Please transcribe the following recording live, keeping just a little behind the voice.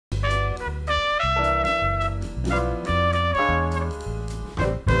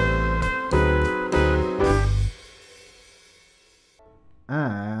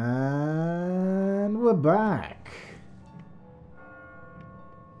back.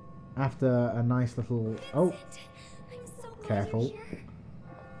 After a nice little... Oh, careful.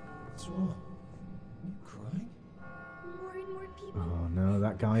 What's wrong? Are you crying? More and more people. Oh no,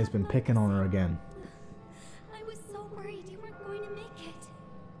 that guy's been picking on her again. I was so worried you weren't going to make it.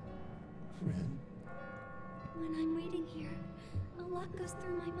 Ren? When I'm waiting here, a lot goes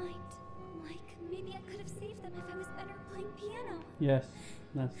through my mind. Like, maybe I could have saved them if I was better playing piano. Yes,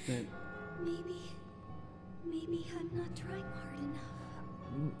 that's it. Maybe I'm not trying hard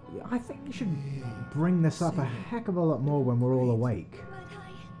enough. I think you should bring this up a heck of a lot more when we're all awake. But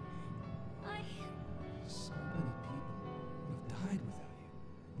So many people would have died without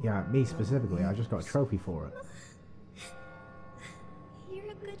you. Yeah, me specifically. I just got a trophy for it. You're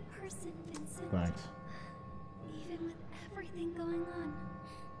a good person, Vincent. Thanks. Even with everything going on,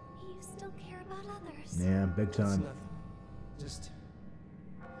 you still care about others. Yeah, big It's time. nothing. Just...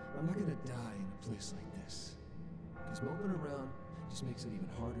 I'm not gonna die in a place like this. Because moping around just makes it even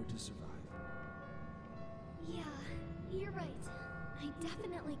harder to survive. Yeah, you're right. I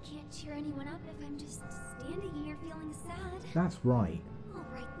definitely can't cheer anyone up if I'm just standing here feeling sad. That's right. All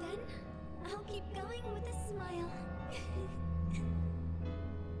right then. I'll keep going with a smile.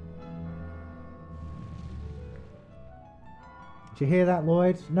 Did you hear that,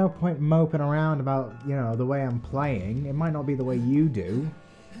 Lloyd? No point moping around about, you know, the way I'm playing. It might not be the way you do.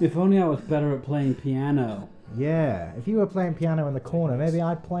 If only I was better at playing piano. Yeah, if you were playing piano in the corner, maybe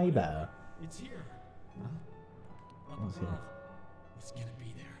I'd play better. It's here. Huh? What's here? It's gonna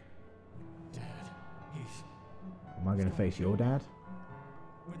be there. Dad, he's Am I going to face your dad?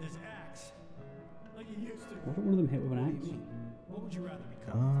 with his axe. Like he used to. Wasn't one of them hit with an axe? What would you rather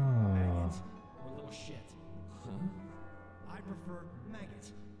become? Oh. Maggot or little shit? Huh? I prefer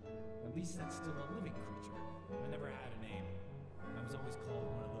maggot. At least that's still a living creature. I never had a name. I was always called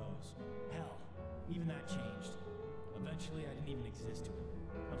one of those. Hell, even that changed. Eventually, I didn't even exist to him.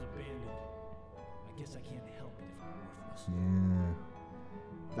 I was abandoned. I guess I can't help it if I'm worthless.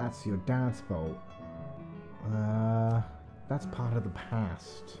 Yeah. That's your dad's fault. That's part of the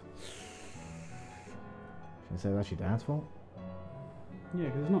past. Should I say that's your dad's fault? Yeah,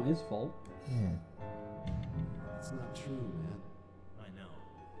 because it's not his fault. Yeah. That's not true, man. I know.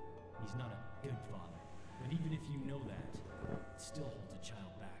 He's not a good father. But even if you know that, it still holds a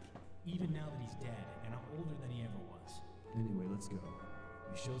child back. Even now that he's dead, and I'm older than he ever was. Anyway, let's go.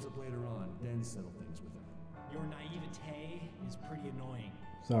 He shows up later on, then settle things with him. Your naivete is pretty annoying.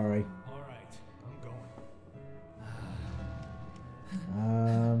 Sorry. Alright, I'm going.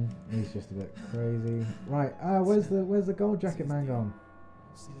 He's just a bit crazy. Right, where's the gold jacket man gone? I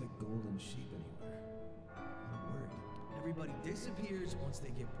don't see that golden sheep anywhere. I'm worried. Everybody disappears once they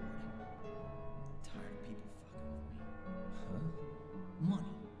get bored. Tired of people fucking with me. Huh?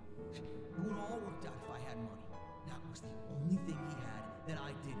 Money. It would all worked out if I had money. That was the only thing he had that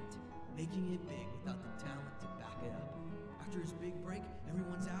I didn't. Making it big without the talent to back it up. After his big break,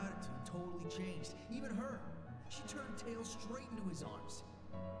 everyone's attitude totally changed. Even her. She turned tail straight into his arms.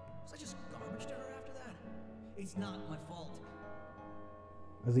 Was I just garbage to her after that? It's not my fault.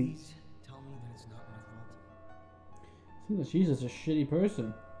 Has he? Please tell me that it's not my fault. Seems like she's just a shitty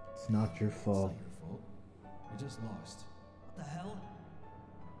person. It's not your It's fault. not your fault. You're just lost. What the hell?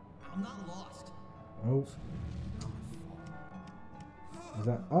 I'm not lost. Oh, Not my fault. is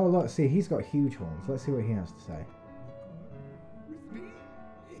that? Oh, look, see, he's got huge horns. Let's see what he has to say.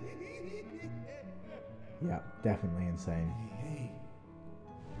 Yeah, definitely insane. Hey,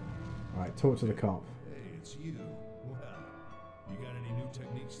 Alright, talk to the cop. Hey, it's you. Well, you got any new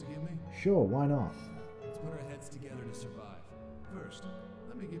techniques to give me? Sure, why not? let's put our heads together to survive. First,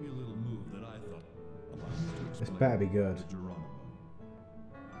 let me give you a little move that I thought. Allow me to This explain better be good. to Geronimo.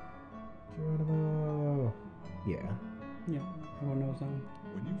 Geronimo. Yeah. Yeah, everyone knows that.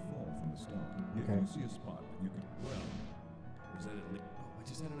 When you fall from the stone, Okay. if you see a spot that you can, well, Is that it? Oh, I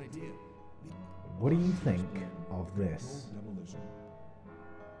just had an idea. What do you think of this? demolition.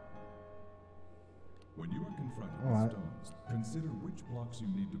 When you are confronted Alright. with stones, consider which blocks you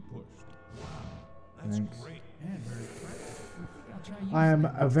need to push. That's Thanks. great. And very practical. I'll try using I am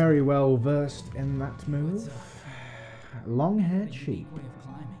it. very well versed in that move. What's Long-haired a sheep. unique way of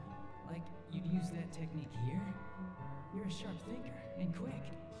climbing. Like, you'd use that technique here? You're a sharp thinker, and quick.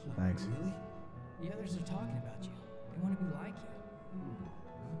 Thanks. Really? The others are talking about you. They want to be like you.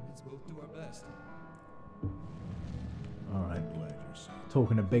 Well, let's both do our best. Alright. Glad you're safe.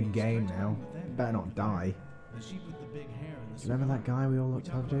 Talking a big game now. Better not die. The sheep with the big hair and the Remember that guy we all looked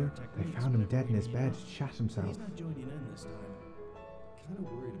up to? They found him dead in his bed, shot himself. He's not joining in this time. Kind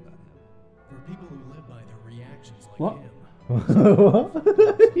of worried about him. For people who live by their reactions like What? him, What?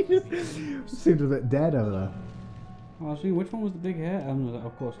 Seemed a bit dead over there. Oh, see, which one was the big hair?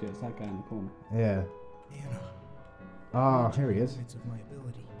 Of course, yeah, it's that guy in the corner. Yeah. Anna. Ah, here he is. Limits of my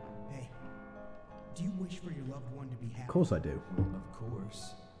ability. Hey, do you wish for your loved one to be happy? Of course I do. Of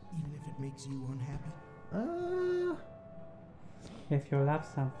course. Even if it makes you unhappy? If you love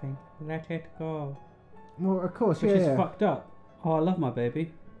something, let it go. Well, of course, But yeah. she's yeah. fucked up. Oh, I love my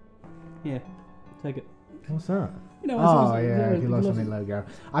baby. Here, take it. What's that? You know, Oh, yeah, if you lost something logo.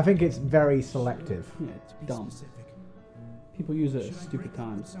 I think it's very selective. Yeah, it's Be dumb. specific. People use it Should at I stupid break up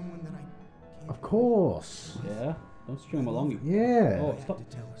with times. someone that I can't Of course. Yeah, don't string them along. Yeah. Oh, I have stop! to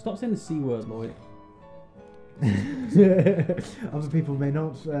tell her. Stop saying the C word, Lloyd. Other people may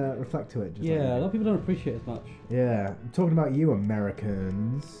not reflect to it. Just Yeah, a like lot me. of people don't appreciate it as much. Yeah. Talking about you,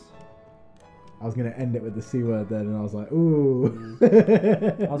 Americans. I was going to end it with the C word then, and I was like, ooh.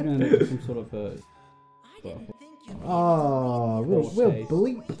 I was going to make some sort of Oh, we'll Taste.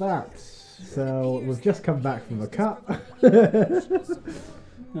 bleep that. So we've just come back from the cut.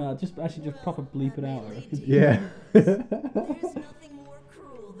 just proper bleep it out. I reckon. Yeah. There's nothing more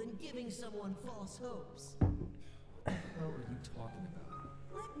cruel than giving someone false hopes. What are you talking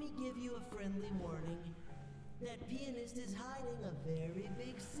about? Let me give you a friendly warning. That pianist is hiding a very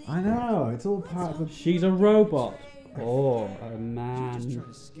big secret. I know, it's all part of the. She's a robot. Oh, a Just trying man.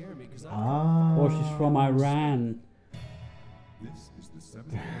 to scare me because Ah. Or she's from Iran. This is the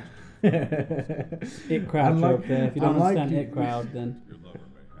seventh question. It crowd Unlike- joke there. If you don't unlike understand you- it crowd, then Your lover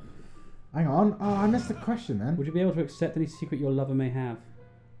may have. Hang on. Oh, I missed the question then. would you be able to accept any secret your lover may have?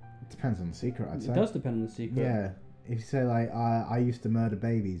 It depends on the secret, I'd say. It does depend on the secret. Yeah. If you say, like, I used to murder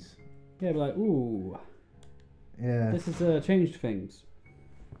babies. Yeah, but like, ooh, Yeah. this has changed things.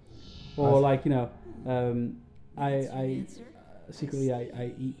 Or I've- like, you know, I secretly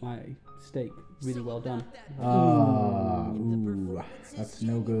I eat my steak really well done. Ah, ooh, that's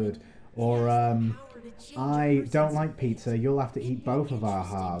no good. Or, I don't like pizza. You'll have to eat both of our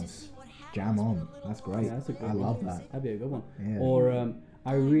halves. Jam on. That's great. Yeah, that's a good I one. love that. That'd be a good one. Yeah. Or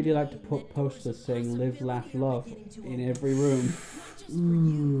I really like to put posters saying "Live, Laugh, Love" in every room.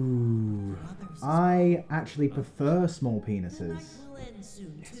 Ooh. I actually prefer small penises. Will end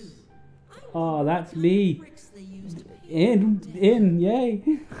soon too. Oh, that's me. Bricks they used to make In, yay.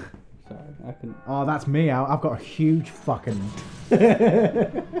 Sorry, I can. Oh, that's me. I've got a huge fucking.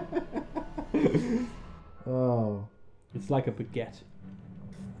 Oh. It's like a baguette.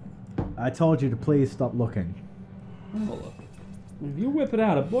 I told you to please stop looking. Oh, look. If you whip it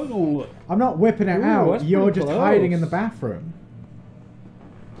out, a boy gonna look. I'm not whipping it Ooh, out. that's You're pretty just hiding in the close. bathroom.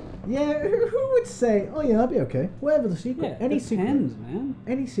 Yeah, who would say, oh yeah, that'd be okay. Whatever the secret. Yeah, Any depends, secret. man.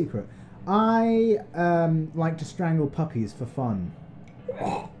 Any secret. I like to strangle puppies for fun.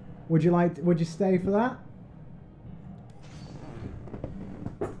 Would you stay for that?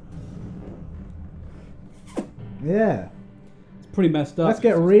 Yeah. It's pretty messed up. Let's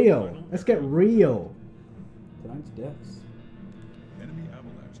get real. Let's get real. Tonight's deaths. Enemy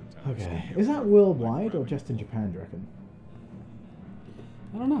avalanche attacks. Okay. Is that worldwide or just in Japan, do you reckon?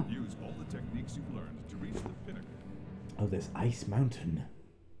 I don't know. Use all the techniques you've learned to reach the pinnacle. Oh, this ice mountain.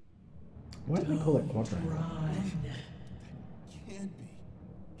 Why do they call it quadrangle? can't be.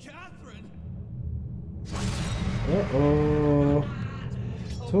 Catherine! Uh-oh.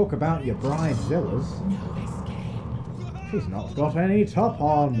 Talk about your bridezillas. She's not got any top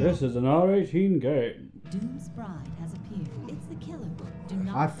on. This is an R18 game. Doom's bride has appeared. It's the killer. Do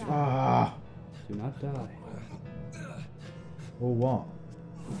not die. Do not die. Or what?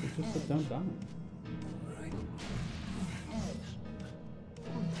 It's just that don't die.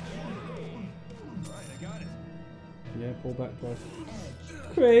 Alright, I got it. Yeah, pull back twice.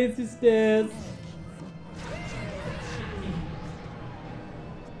 Crazy stairs.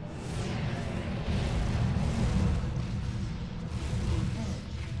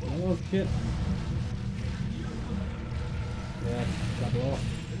 Oh shit. Yeah, double off.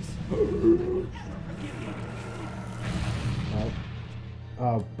 Oh.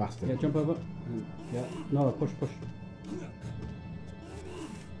 Oh, bastard. Yeah, jump over. Yeah, no, push.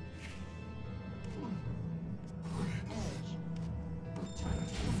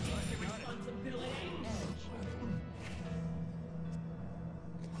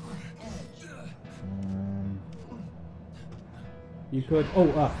 You could, pull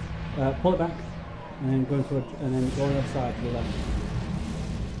it back, and then go into and then go on the other side to the left.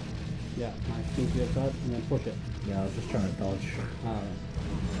 Yeah, nice. Go to the other side, and then push it. Yeah, I was just trying to dodge. Alright.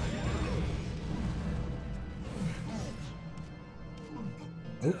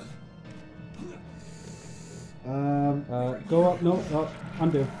 Oops. Go up, no,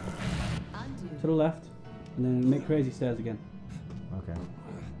 undo. Undo. To the left. And then make crazy stairs again. Okay.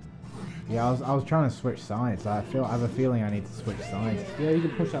 Yeah, I was trying to switch sides. I have a feeling I need to switch sides. Yeah, you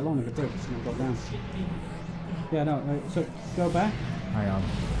can push that along like a bridge and go down. Yeah, no, so go back. Hang on.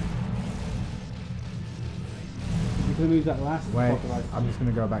 You can move that last. Wait, block. I'm just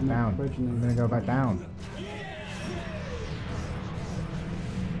gonna go back down. Bridge and then I'm gonna go back down.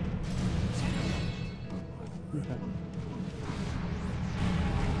 Okay.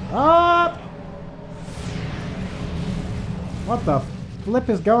 Up! What the flip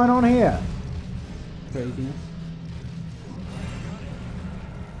is going on here? Craziness.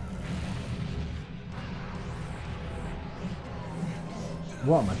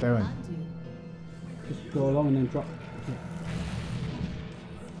 What am I doing? Just go along and then drop.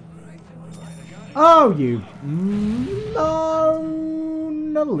 Oh, you Mona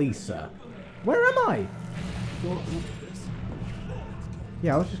Lisa. Where am I?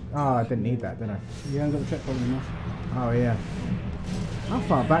 Yeah, I was just... Oh, I didn't need that, did I? You haven't got the checkpoint anymore. Oh, yeah. How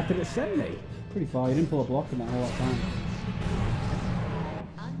far back did it send me? Pretty far. You didn't pull a block in that whole time.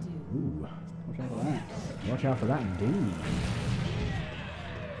 Ooh. Watch out for that. Watch out for that, indeed.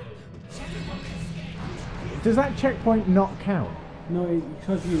 Does that checkpoint not count? No,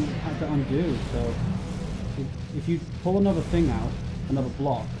 because you had to undo, so if you pull another thing out, another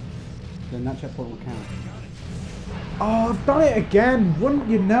block, then that checkpoint will count. Oh, I've done it again! Wouldn't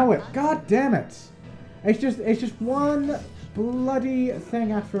you know it? God damn it! It's just one bloody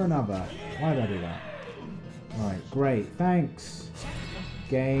thing after another. Why did I do that? Right, great, thanks.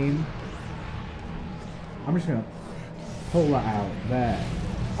 Game. I'm just gonna pull that out there.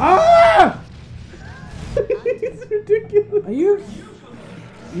 Ah! It's ridiculous. Are you?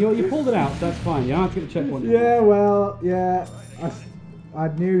 You pulled it out, so that's fine. You don't have to get the checkpoint. Yeah, well, yeah. I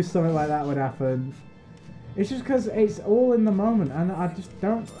knew something like that would happen. It's just because it's all in the moment, and I just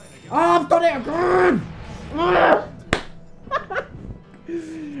don't... Oh, I've done it again!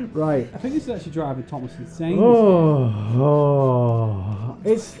 Right. I think this is actually driving Thomas insane. Oh.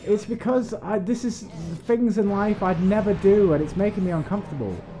 It's because this is things in life I'd never do, and it's making me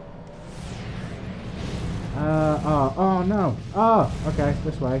uncomfortable. Oh no. Oh, okay,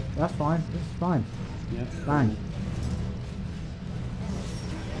 this way. That's fine. This is fine. Yeah. Bang.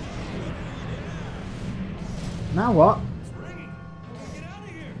 Now what?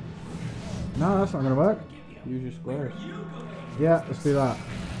 No, that's not gonna work. Use your squares. Yeah, let's do that.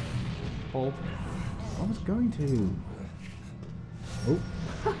 Hold. I was going to.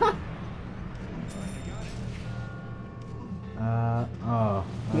 Oh.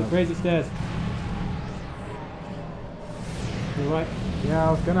 Make crazy stairs. To the right. Yeah,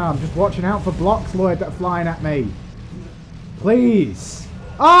 I was gonna. I'm just watching out for blocks, Lloyd, that are flying at me. Please.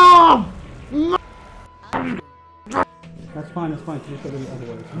 Oh! That's fine, that's fine. You just got to do it other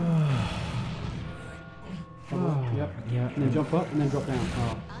ways. Yep. Yeah. And then jump up and then drop down.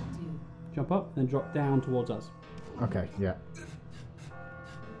 Oh. Jump up, then drop down towards us. Okay, yeah.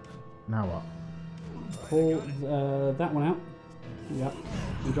 Now what? Pull that one out. Yep.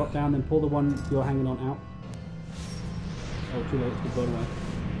 And drop down, then pull the one you're hanging on out. Oh, too late. It's blown away.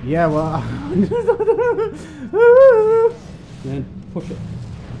 Yeah, well... Then push it.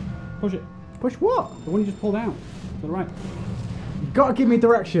 Push it. Push what? The one you just pulled out. To the right. You gotta give me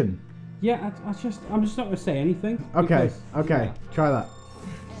direction. Yeah, I'm just not going to say anything. Okay, because, okay. yeah. Try that.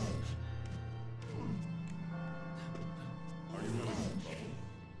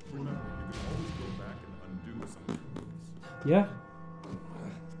 Remember, you can always go back and undo some things. Yeah.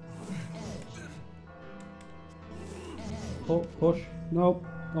 Pull, push. No.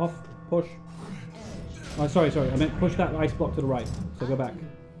 Off. Push. Oh, sorry. I meant push that ice block to the right. So go back.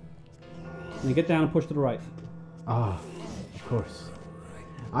 And then get down and push to the right. Ah, of course.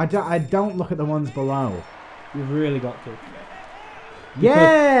 I don't look at the ones below. You've really got to.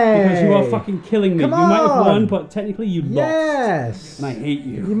 Yay! Because you are fucking killing me. Come you might have on! won, but technically you lost. Yes! And I hate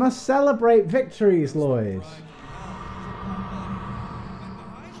you. You must celebrate victories, Lloyd.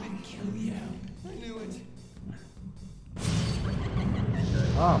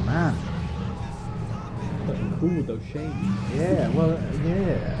 Oh, man. Looking cool with those shades. Yeah, well,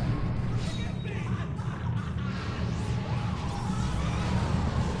 yeah.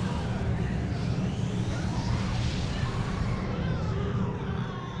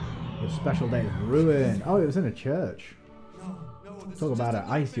 The special day of ruin. Oh, it was in a church. Talk about an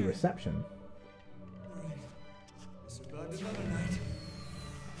icy reception.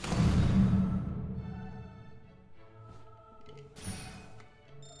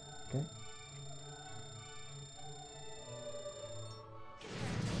 Okay.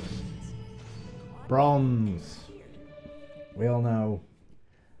 Bronze. We all know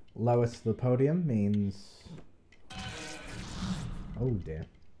Lowest to the podium means... Oh dear.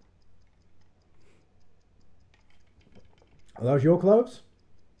 Are those your clothes?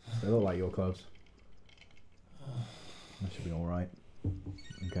 They look like your clothes. That should be alright.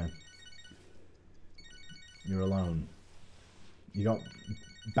 Okay. You're alone. You got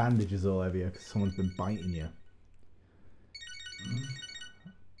bandages all over you because someone's been biting you.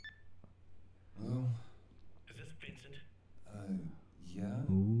 Hello? Is this Vincent?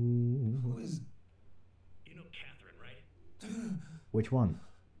 Yeah? Ooh. Who is... You know Catherine, right? Which one?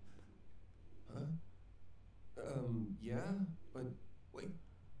 Huh? Yeah? But, wait,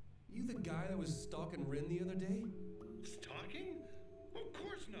 you the guy that was stalking Rin the other day? Stalking? Of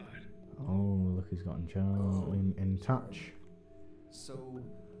course not. Oh, look who's gotten Joe in touch. So,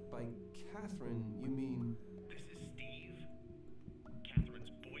 by Catherine, you mean... This is Steve,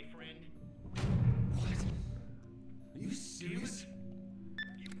 Catherine's boyfriend. What? Are you serious?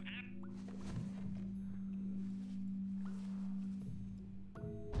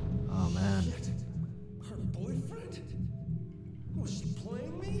 Oh man. Her boyfriend? Was she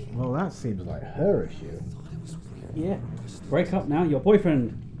playing me? Well, that seems like her issue. Yeah. Break up now, your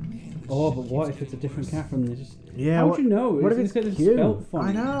boyfriend. Oh, but what if it's a different Catherine? They just... Yeah. How would you know? What if It's it's spelled cute?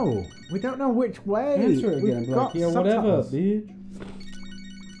 funny. I know. We don't know which way. Answer it again. We've Be got like, yeah, whatever, subtitles. bitch.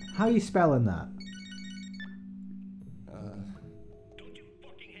 How are you spelling that? Don't you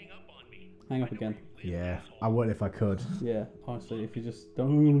fucking hang up on me. Hang up again. Yeah, I would if I could. Yeah, honestly, if you just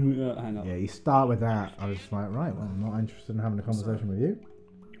don't hang up. Yeah, you start with that. I was just like, right, well, I'm not interested in having a conversation with you.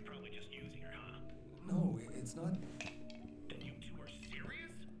 You're probably just using her, huh? No, it's not... Then you two are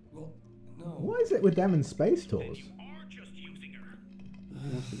serious? Well, no. What is it with them and space tours? You are just using her.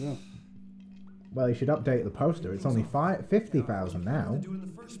 Who wants to go? Well, you should update the poster. It's only 50,000 now. Do it in the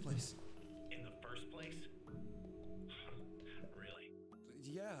first place. In the first place? Really?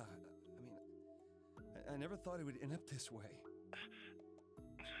 Yeah, I mean, I never thought it would end up this way.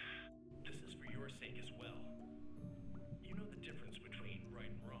 This is for your sake as well. You know the difference between right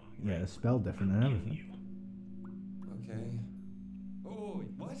and wrong. Yeah, it's spelled different and everything. Okay. Oh,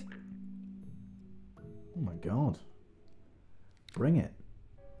 what? Oh my god. Bring it.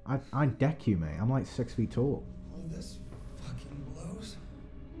 I deck you, mate. I'm like 6 feet tall. Oh, this fucking blows.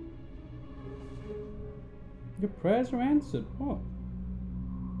 Your prayers are answered. What?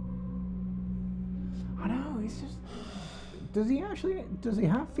 I know, it's just... Does he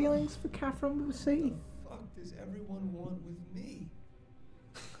have feelings for Catherine with a C? What the fuck does everyone want with me?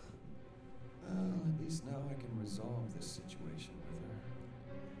 At least now I can resolve this situation with her.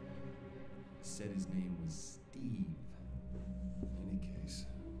 Said his name was Steve. In any case,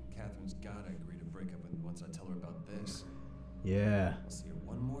 Catherine's gotta agree to break up with me once I tell her about this. Yeah. I'll see her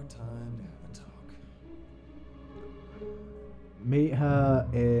one more time to have a talk. Meet her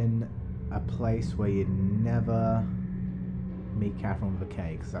in a place where you'd never meet Catherine with a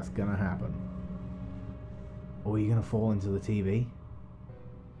K, because that's gonna happen. Or you're gonna fall into the TV.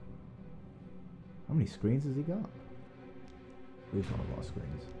 How many screens has he got? We've got a lot of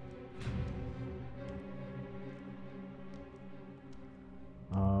screens.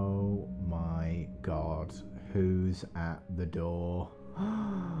 Oh my god. Who's at the door?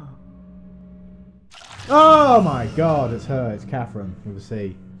 Oh my god, it's her. It's Catherine with a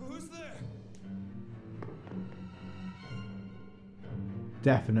C. Who's there?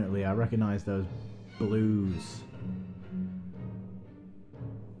 Definitely, I recognize those blues.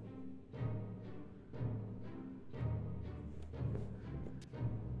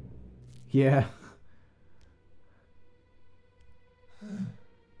 Yeah.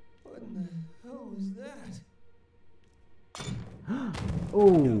 What in the hell was that?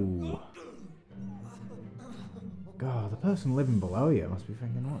 Oh. God, the person living below you must be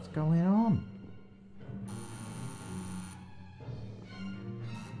thinking, what's going on?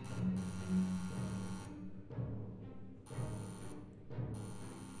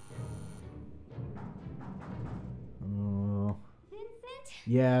 Oh. Vincent?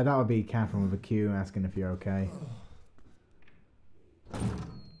 Yeah, that would be Catherine with a Q asking if you're okay. I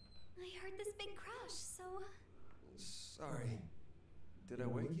heard this big crash, so... Sorry. Did I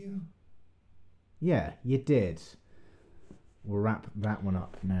wake you? Yeah, you did. We'll wrap that one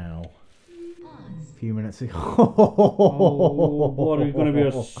up now. A few minutes ago. Oh, what are you going to be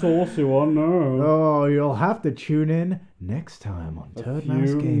a saucy one? No. Oh, you'll have to tune in next time on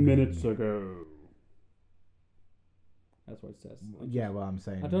ToadMouse Gaming. Minutes ago. That's what it says. Yeah, well, I'm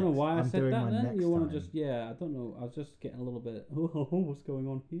saying. I don't know why I I'm said doing that my then. next You want time. to just, yeah, I don't know. I was just getting a little bit, oh, what's going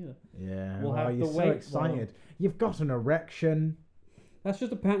on here? Yeah, We'll well, have you're to so wait, excited. You've got an erection. That's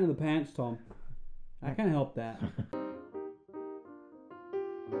just a pant in the pants, Tom. I can't help that.